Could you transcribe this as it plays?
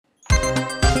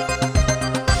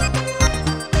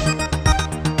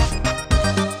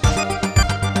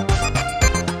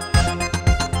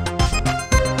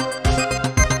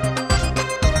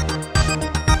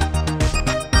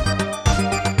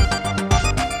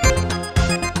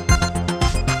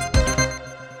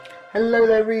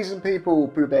Reason people,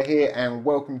 PoohBear here, and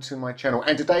welcome to my channel.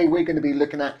 And today we're going to be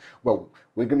looking at,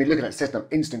 setting up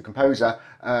InstaComposer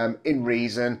in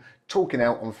Reason, talking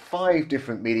out on 5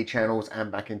 different Midi channels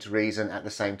and back into Reason at the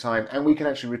same time. And we can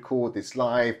actually record this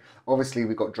live. Obviously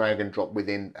we've got drag and drop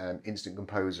within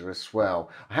InstaComposer as well.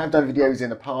 I have done videos in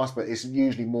the past, but it's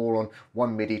usually more on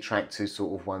one MIDI track to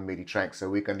sort of one MIDI track. So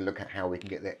we're going to look at how we can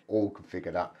get that all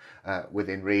configured up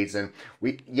within Reason.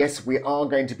 We are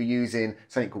going to be using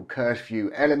something called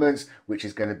Kushview Elements, which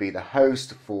is going to be the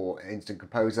host for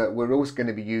InstaComposer. We're also going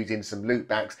to be using some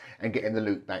loopbacks and getting the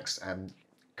loopbacks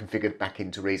configured back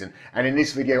into Reason. And in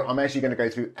this video, I'm actually going to go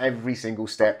through every single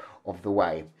step of the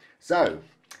way. So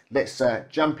let's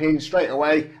jump in straight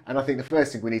away. And I think the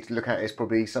first thing we need to look at is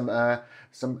probably some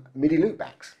MIDI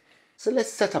loopbacks. So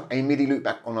let's set up a MIDI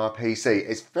loopback on our PC.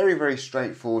 It's very, very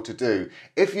straightforward to do.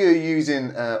 If you're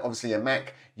using obviously a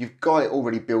Mac, you've got it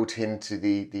already built into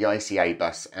the ICA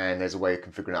bus, and there's a way of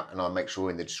configuring up, and I'll make sure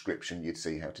in the description you'd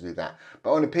see how to do that.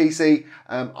 But on a PC,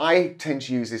 I tend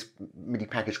to use this MIDI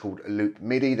package called Loop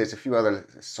MIDI. There's a few other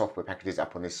software packages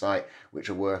up on this site which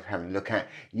are worth having a look at.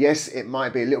 Yes, it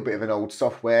might be a little bit of an old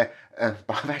software, but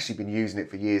I've actually been using it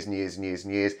for years and years and years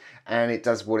and years, and it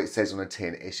does what it says on the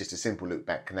tin. It's just a simple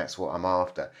loopback, and that's what I'm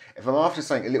after. If I'm after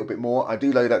something a little bit more, I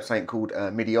do load up something called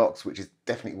Midi Ox, which is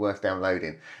definitely worth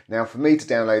downloading. Now, for me to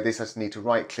download this, I just need to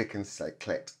right click and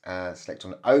select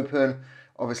on open.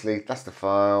 Obviously, that's the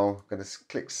file. I'm going to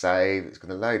click save. It's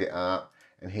going to load it up,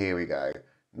 and here we go.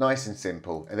 Nice and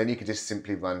simple, and then you can just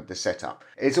simply run the setup.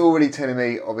 It's already telling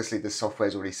me, obviously, the software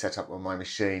is already set up on my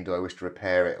machine. Do I wish to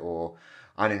repair it or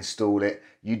uninstall it?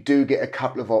 You do get a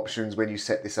couple of options when you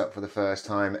set this up for the first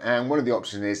time, and one of the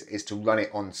options is to run it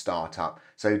on startup.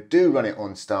 So do run it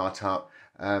on startup,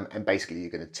 and basically you're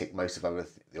going to tick most of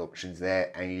the options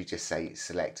there, and you just say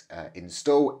select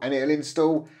install, and it'll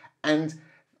install, and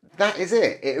that is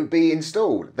it. It'll be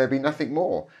installed. There'll be nothing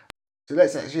more. So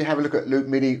let's actually have a look at Loop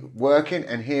MIDI working,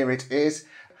 and here it is.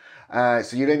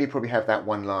 So you'd only probably have that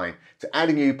one line. To add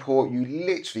a new port, you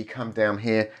literally come down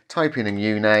here, type in a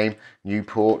new name, new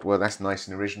port. Well, that's nice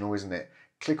and original, isn't it?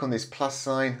 Click on this plus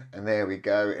sign, and there we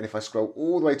go. And if I scroll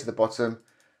all the way to the bottom,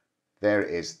 there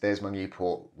it is. There's my new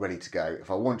port ready to go. If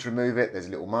I want to remove it, there's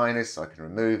a little minus, so I can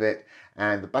remove it.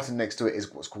 And the button next to it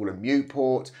is what's called a mute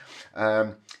port.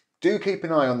 Do keep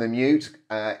an eye on the mute.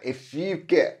 If you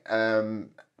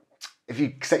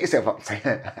set yourself up to say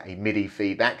a MIDI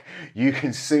feedback, you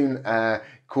can soon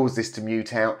cause this to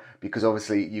mute out, because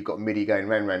obviously you've got MIDI going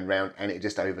round, and it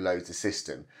just overloads the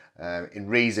system. In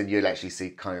Reason, you'll actually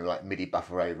see kind of like MIDI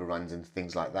buffer overruns and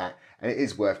things like that. And it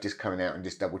is worth just coming out and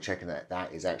just double checking that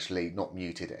that is actually not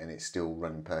muted and it's still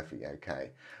running perfectly okay.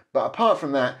 But apart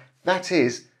from that, that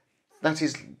is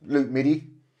Loop MIDI.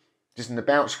 Just an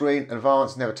about screen,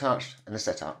 advanced, never touched, and a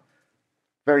setup.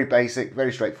 Very basic,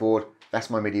 very straightforward. That's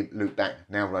my MIDI loopback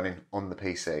now running on the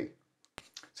PC.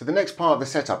 So the next part of the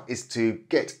setup is to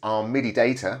get our MIDI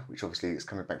data, which obviously is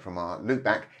coming back from our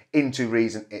loopback, into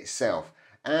Reason itself.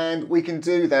 And we can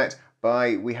do that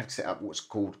by, we have to set up what's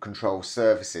called control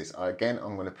surfaces. Again,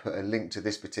 I'm going to put a link to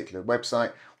this particular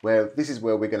website, where this is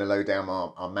where we're going to load down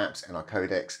our maps and our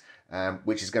codecs,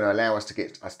 which is going to allow us to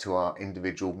get us to our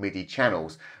individual MIDI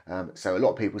channels. So a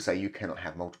lot of people say you cannot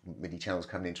have multiple MIDI channels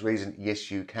coming into Reason.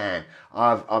 Yes, you can.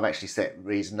 I've actually set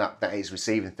Reason up that it's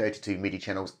receiving 32 MIDI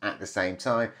channels at the same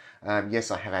time.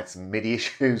 Yes, I have had some MIDI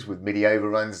issues with MIDI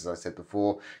overruns, as I said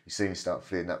before. You soon start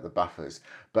filling up the buffers.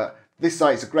 But this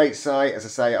site's a great site. As I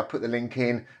say, I'll put the link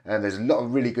in, and there's a lot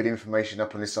of really good information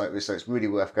up on this site, so it's really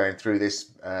worth going through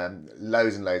this.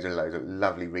 Loads and loads of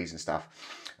lovely Reason stuff.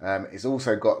 It's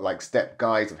also got like step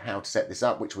guides of how to set this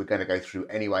up, which we're going to go through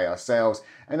anyway ourselves.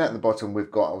 And at the bottom, we've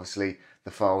got obviously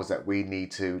the files that we need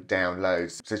to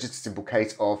download. So it's just a simple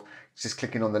case of just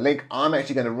clicking on the link. I'm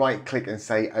actually going to right click and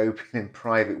say open in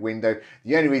private window.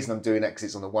 The only reason I'm doing that is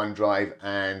it's on the OneDrive,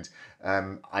 and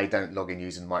I don't log in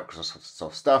using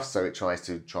Microsoft stuff, so it tries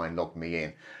to log me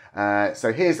in.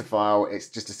 So here's the file. It's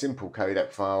just a simple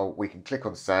codec file. We can click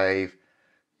on save.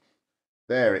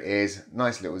 There it is,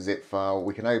 nice little zip file.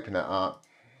 We can open it up.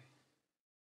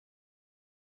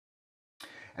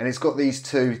 And it's got these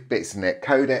 2 bits in it,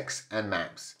 codecs and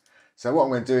maps. So what I'm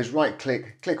going to do is right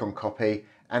click, click on copy,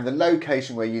 and the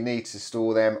location where you need to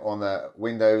store them on the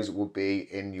Windows will be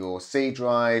in your C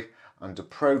drive under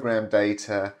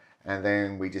ProgramData, and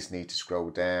then we just need to scroll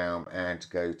down and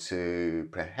go to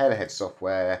Propellerhead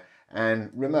software and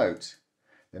remote.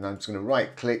 Then I'm just going to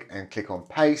right click and click on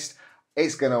paste.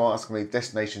 It's going to ask me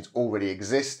destinations already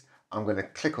exist. I'm going to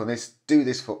click on this, do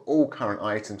this for all current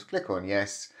items, click on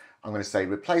yes. I'm going to say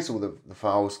replace all the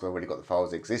files, because I've already got the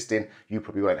files existing. You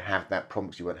probably won't have that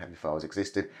prompt, you won't have your files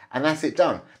existing. And that's it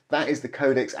done. That is the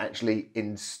codecs actually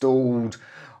installed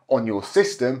on your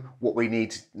system. What we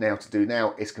need now to do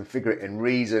now is configure it in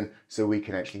Reason so we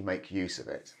can actually make use of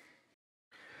it.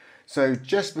 So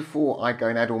just before I go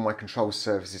and add all my control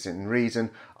surfaces in Reason,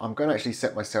 I'm going to actually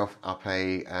set myself up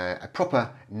a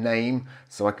proper name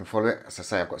so I can follow it. As I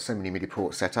say, I've got so many MIDI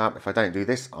ports set up. If I don't do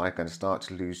this, I'm going to start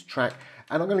to lose track.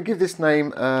 And I'm going to give this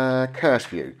name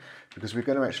Kushview, because we're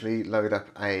going to actually load up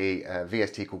a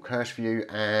VST called Kushview,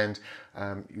 and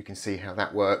you can see how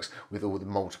that works with all the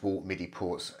multiple MIDI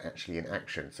ports actually in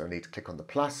action. So I need to click on the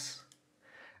plus,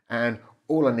 and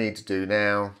all I need to do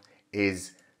now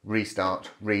is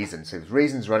restart Reason. So if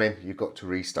Reason's running, you've got to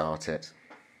restart it.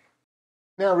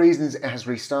 Now Reason has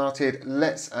restarted,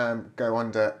 let's go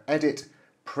under Edit,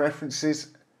 Preferences,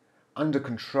 under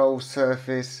Control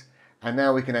Surface, and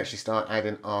now we can actually start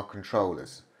adding our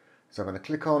controllers. So I'm going to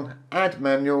click on Add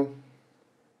Manual.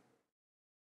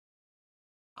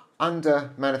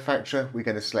 Under Manufacturer, we're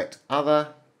going to select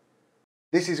Other.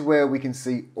 This is where we can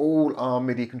see all our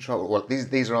MIDI control. Well,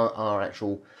 these are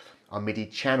our MIDI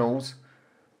channels.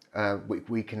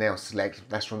 We can now select,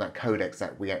 that's from that codecs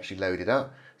that we actually loaded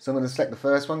up. So I'm going to select the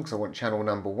first one because I want channel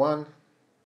number 1.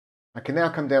 I can now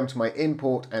come down to my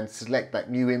import and select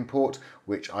that new import,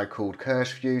 which I called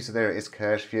Kushview. So there it is,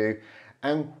 Kushview.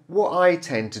 And what I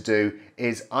tend to do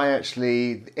is I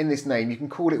actually, in this name, you can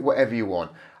call it whatever you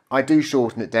want. I do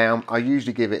shorten it down. I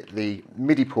usually give it the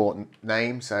MIDI port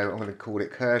name. So I'm going to call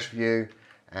it Kushview,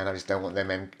 and I just don't want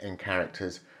them in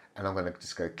characters. And I'm going to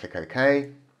just go click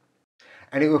OK.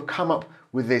 And it will come up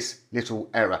with this little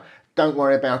error. Don't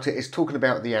worry about it. It's talking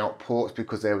about the outports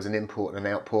because there was an import and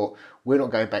an output. We're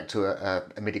not going back to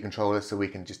a MIDI controller, so we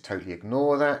can just totally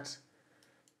ignore that.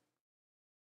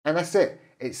 And that's it.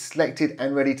 It's selected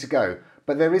and ready to go.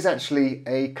 But there is actually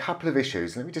a couple of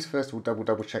issues. Let me just first of all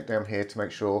double check down here to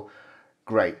make sure.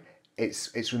 Great,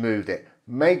 it's removed it.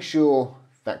 Make sure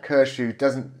that Kushview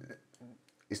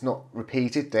it's not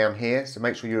repeated down here, so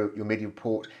make sure your MIDI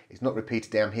port is not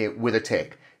repeated down here with a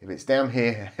tick. If it's down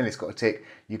here and it's got a tick,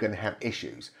 you're going to have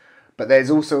issues. But there's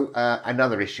also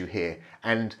another issue here,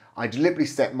 and I deliberately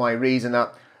set my Reason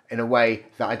up in a way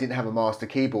that I didn't have a master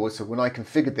keyboard, so when I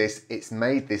configured this, it's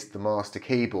made this the master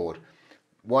keyboard.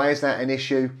 Why is that an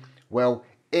issue? Well,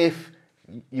 if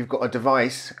you've got a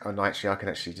device, and actually I can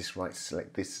actually just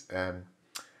select this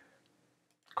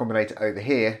combinator over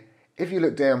here. If you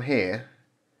look down here,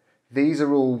 these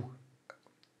are all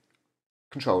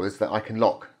controllers that I can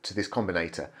lock to this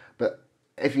combinator. But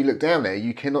if you look down there,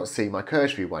 you cannot see my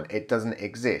Kushview one. It doesn't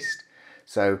exist.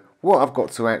 So what I've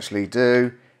got to actually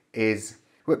do is,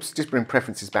 whoops, just bring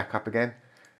preferences back up again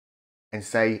and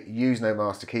say use no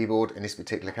master keyboard in this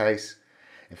particular case.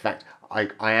 In fact, I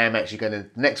am actually going to,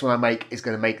 the next one I make is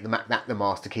going to make that the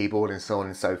master keyboard and so on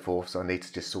and so forth. So I need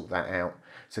to just sort that out.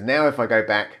 So now if I go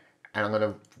back, and I'm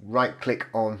going to right click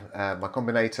on my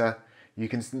combinator, you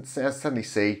can suddenly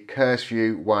see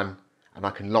Kushview 1, and I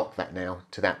can lock that now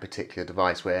to that particular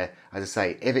device where, as I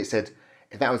say,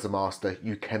 if that was the master,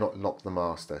 you cannot lock the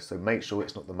master. So make sure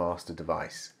it's not the master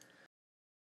device.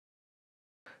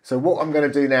 So what I'm going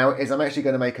to do now is I'm actually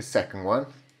going to make a second one.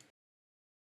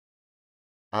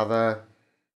 Other,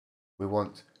 we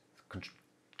want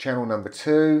channel number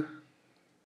 2.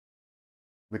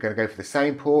 We're going to go for the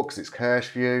same port because it's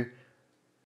Kushview.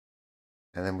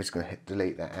 And then we're just going to hit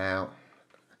delete that out.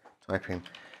 Type in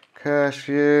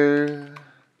Kushview.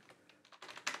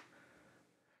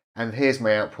 And here's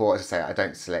my output. As I say, I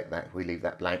don't select that. We leave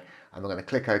that blank. I'm going to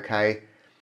click OK.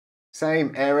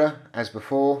 Same error as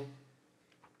before.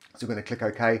 So we're going to click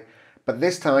OK. But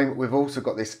this time we've also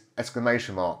got this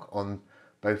exclamation mark on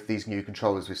both these new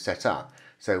controllers we've set up.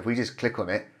 So if we just click on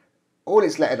it, all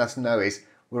it's letting us know is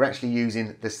we're actually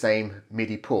using the same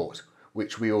MIDI port,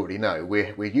 which we already know.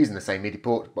 We're using the same MIDI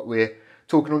port, but we're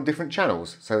talking on different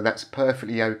channels, so that's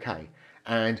perfectly okay.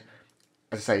 And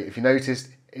as I say, if you noticed,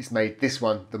 it's made this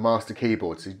one the master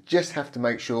keyboard. So you just have to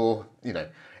make sure,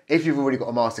 if you've already got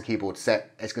a master keyboard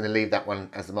set, it's going to leave that one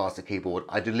as the master keyboard.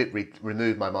 I deliberately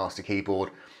removed my master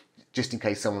keyboard just in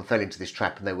case someone fell into this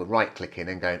trap and they were right clicking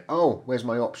and going, oh, where's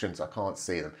my options? I can't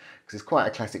see them. Because it's quite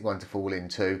a classic one to fall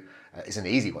into. It's an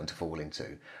easy one to fall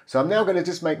into. So I'm now going to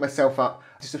just make myself up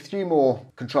just a few more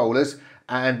controllers,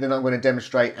 and then I'm going to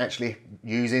demonstrate actually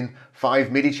using 5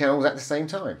 MIDI channels at the same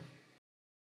time.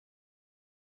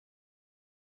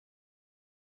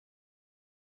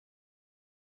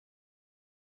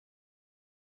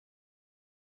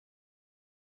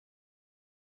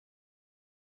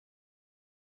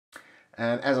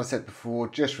 And as I said before,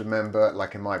 just remember,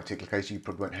 like in my particular case, you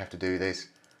probably won't have to do this.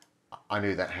 I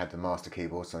knew that had the master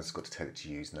keyboard, so I just got to tell it to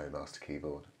use no master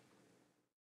keyboard.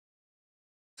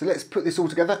 So let's put this all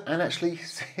together and actually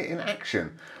see it in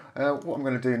action. What I'm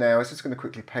going to do now is just going to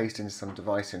quickly paste in some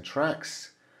device and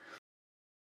tracks.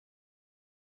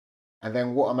 And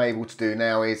then what I'm able to do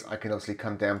now is I can obviously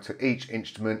come down to each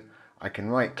instrument, I can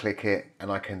right click it,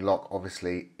 and I can lock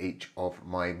obviously each of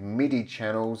my MIDI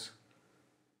channels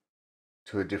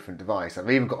to a different device. I've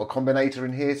even got a combinator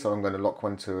in here, so I'm going to lock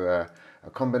one to a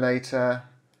combinator.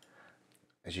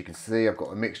 As you can see, I've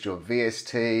got a mixture of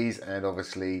VSTs and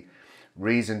obviously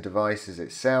Reason devices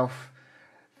itself.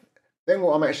 Then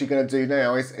what I'm actually going to do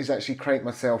now is actually create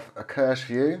myself a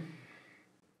Kushview.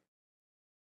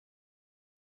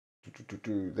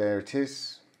 There it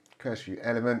is, Kushview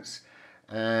Elements,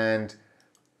 and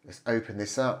let's open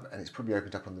this up, and it's probably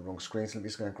opened up on the wrong screen, so let me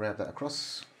just go and grab that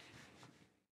across.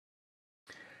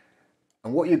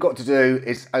 And what you've got to do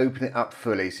is open it up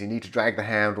fully, so you need to drag the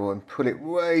handle and pull it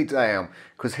way down,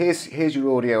 because here's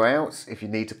your audio outs if you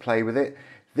need to play with it.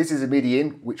 This is a MIDI in,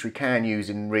 which we can use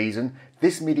in Reason.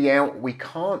 This MIDI out we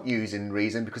can't use in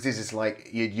Reason because this is like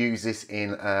you'd use this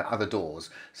in other DAWs.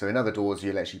 So in other DAWs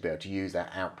you'll actually be able to use that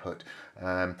output.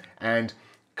 And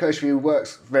Kushview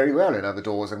works very well in other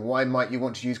DAWs. And why might you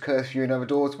want to use Kushview in other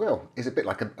DAWs? Well, it's a bit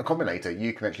like a combinator.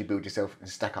 You can actually build yourself and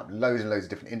stack up loads and loads of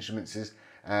different instruments.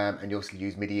 And you also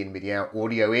use MIDI in, MIDI out,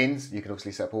 audio ins. You can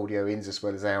obviously set up audio ins as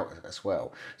well as out as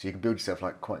well. So you can build yourself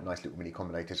like quite nice little MIDI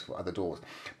combinators for other DAWs.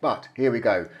 But here we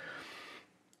go.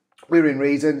 We're in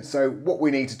Reason. So what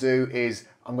we need to do is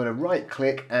I'm going to right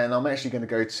click and I'm actually going to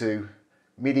go to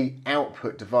MIDI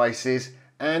output devices.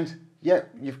 And yeah,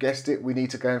 you've guessed it. We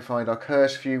need to go and find our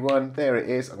Kushview one. There it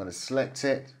is. I'm going to select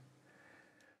it.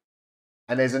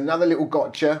 And there's another little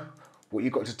gotcha. What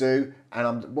you've got to do,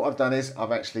 and what I've done is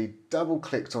I've actually double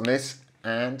clicked on this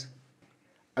and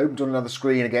opened on another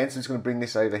screen again, so I'm just going to bring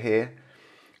this over here,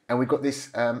 and we've got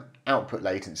this output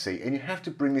latency, and you have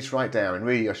to bring this right down, and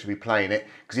really I should be playing it,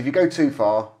 because if you go too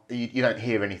far you don't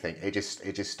hear anything, it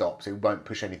just stops, it won't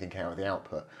push anything out of the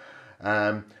output.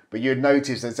 But you'd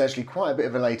notice there's actually quite a bit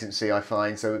of a latency, I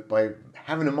find. So by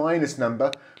having a minus number,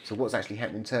 so what's actually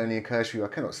happening internally in Kushview, I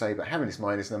cannot say, but having this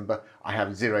minus number, I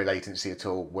have zero latency at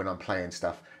all when I'm playing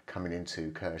stuff coming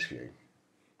into Kushview.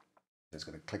 Just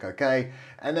going to click OK,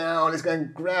 and now let's go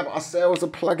and grab ourselves a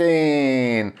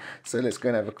plugin. So let's go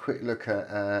and have a quick look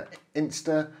at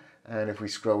Insta, and if we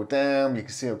scroll down, you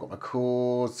can see I've got my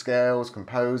chords, scales,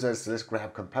 composer. So let's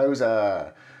grab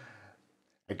Composer.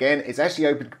 Again, it's actually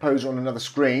opened Composer on another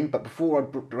screen, but before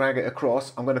I drag it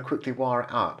across, I'm going to quickly wire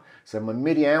it up. So my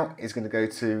MIDI out is going to go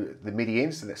to the MIDI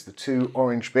in, so that's the two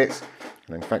orange bits.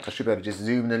 And in fact, I should be able to just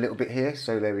zoom in a little bit here,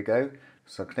 so there we go.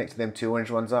 So I connected them two orange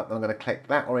ones up, and I'm going to connect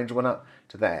that orange one up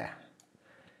to there.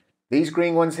 These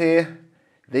green ones here,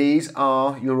 these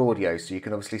are your audio, so you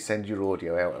can obviously send your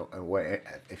audio out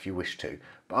if you wish to.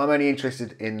 But I'm only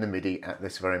interested in the MIDI at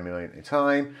this very moment in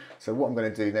time. So what I'm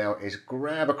going to do now is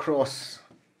grab across.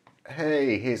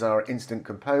 Hey, here's our instant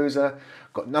composer.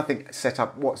 Got nothing set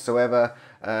up whatsoever.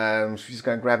 Should we just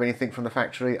go and grab anything from the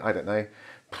factory? I don't know,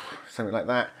 something like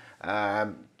that.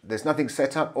 There's nothing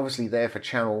set up obviously there for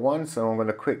channel 1, so I'm going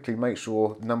to quickly make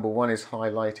sure number 1 is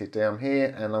highlighted down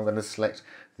here, and I'm going to select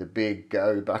the big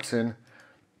go button.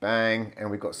 Bang, and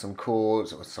we've got some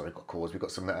chords, we've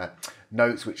got some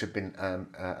notes which have been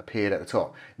appeared at the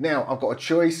top. Now I've got a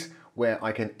choice where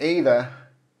I can either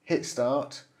hit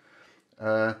start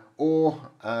or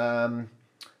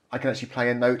I can actually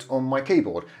play a note on my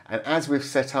keyboard. And as we've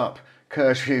set up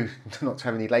Kushview not to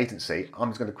have any latency, I'm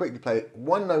just going to quickly play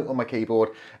one note on my keyboard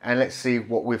and let's see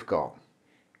what we've got.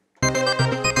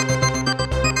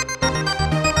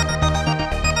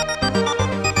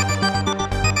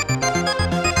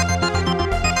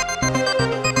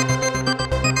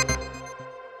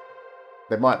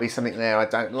 There might be something there I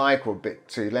don't like or a bit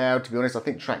too loud. To be honest, I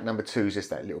think track number 2 is just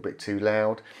that little bit too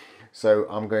loud. So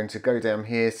I'm going to go down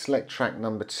here, select track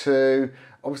number 2.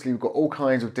 Obviously we've got all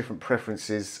kinds of different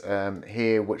preferences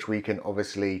here which we can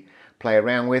obviously play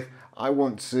around with. I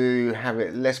want to have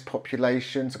it less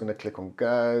population, so I'm going to click on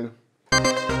go.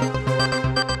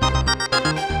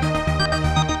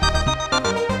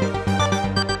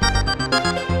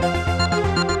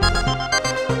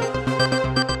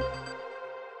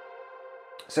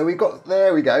 So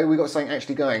there we go, we got something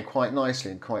actually going quite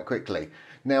nicely and quite quickly.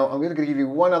 Now I'm going to give you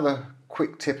one other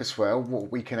quick tip as well.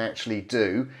 What we can actually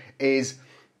do is,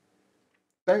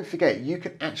 don't forget, you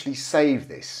can actually save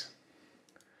this.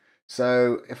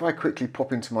 So if I quickly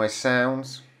pop into my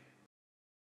sounds,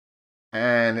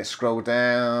 And let's scroll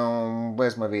down.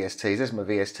 Where's my VSTs? There's my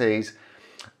VSTs.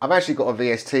 I've actually got a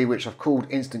VST which I've called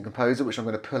InstaComposer, which I'm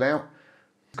going to pull out.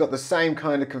 It's got the same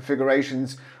kind of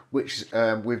configurations which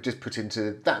we've just put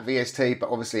into that VST, but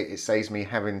obviously it saves me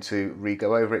having to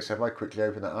re-go over it. So if I quickly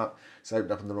open that up, it's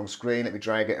opened up on the wrong screen. Let me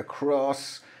drag it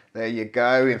across. There you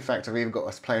go. In fact, I've even got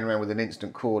us playing around with an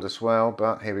instant chord as well,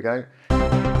 but here we go.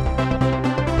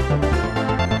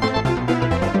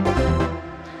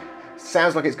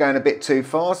 Sounds like it's going a bit too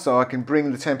fast, so I can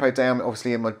bring the tempo down,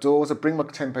 obviously in my doors. I bring my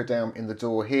tempo down in the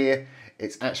door here.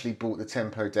 It's actually brought the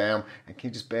tempo down. And can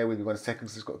you just bear with me 1 second,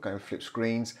 because it's got to go and flip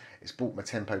screens. It's brought my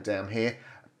tempo down here.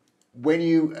 When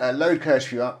you load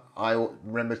Kushview up, I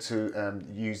remember to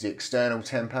use the external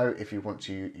tempo. If you want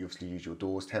to, you obviously use your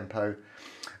doors tempo.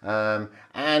 And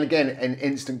again, in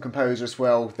InstaComposer as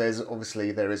well, there is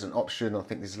an option. I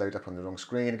think this is loaded up on the wrong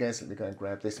screen again, so let me go and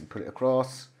grab this and put it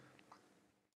across.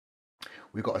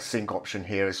 We've got a sync option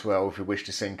here as well if we wish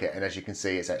to sync it, and as you can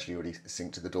see, it's actually already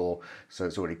synced to the door, so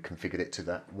it's already configured it to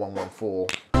that 114.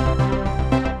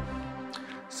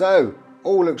 So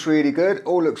all looks really good,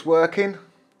 all looks working.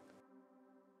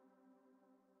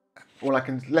 All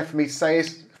left for me to say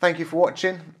is thank you for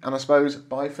watching, and I suppose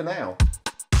bye for now.